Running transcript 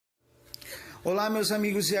Olá, meus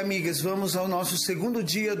amigos e amigas, vamos ao nosso segundo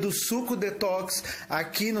dia do Suco Detox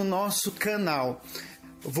aqui no nosso canal.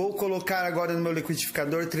 Vou colocar agora no meu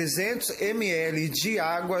liquidificador 300 ml de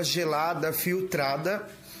água gelada filtrada.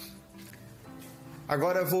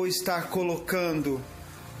 Agora vou estar colocando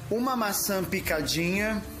uma maçã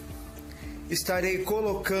picadinha. Estarei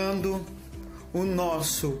colocando o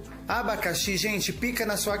nosso abacaxi. Gente, pica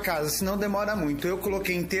na sua casa, senão demora muito. Eu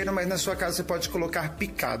coloquei inteiro, mas na sua casa você pode colocar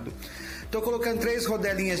picado. Estou colocando 3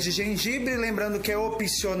 rodelinhas de gengibre, lembrando que é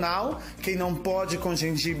opcional. Quem não pode com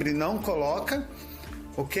gengibre não coloca.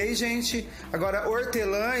 Ok, gente? Agora,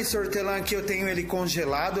 hortelã, esse hortelã aqui eu tenho ele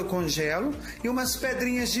congelado, eu congelo. E umas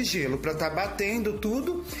pedrinhas de gelo para estar batendo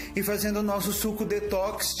tudo e fazendo o nosso suco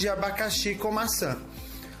detox de abacaxi com maçã.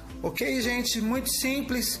 Ok, gente? Muito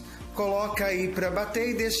simples. Coloca aí para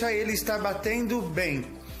bater e deixa ele estar batendo bem.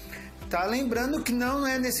 Tá? Lembrando que não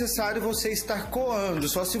é necessário você estar coando,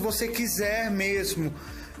 só se você quiser mesmo.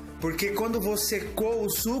 Porque quando você coa o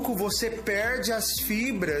suco, você perde as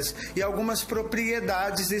fibras e algumas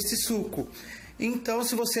propriedades desse suco. Então,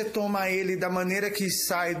 se você toma ele da maneira que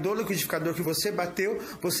sai do liquidificador que você bateu,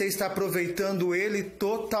 você está aproveitando ele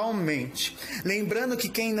totalmente. Lembrando que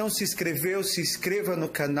quem não se inscreveu, se inscreva no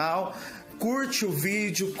canal. Curte o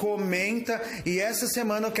vídeo, comenta, e essa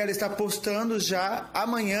semana eu quero estar postando já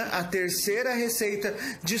amanhã a terceira receita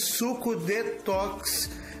de suco detox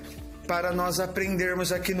para nós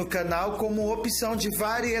aprendermos aqui no canal como opção de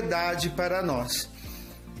variedade para nós.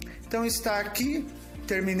 Então está aqui,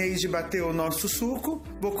 terminei de bater o nosso suco,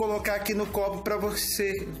 vou colocar aqui no copo para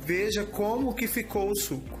você veja como que ficou o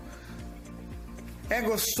suco. É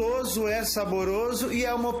gostoso, é saboroso e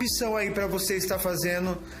é uma opção aí para você estar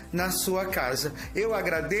fazendo na sua casa. Eu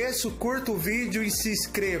agradeço, curta o vídeo e se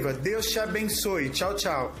inscreva. Deus te abençoe. Tchau,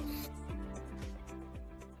 tchau.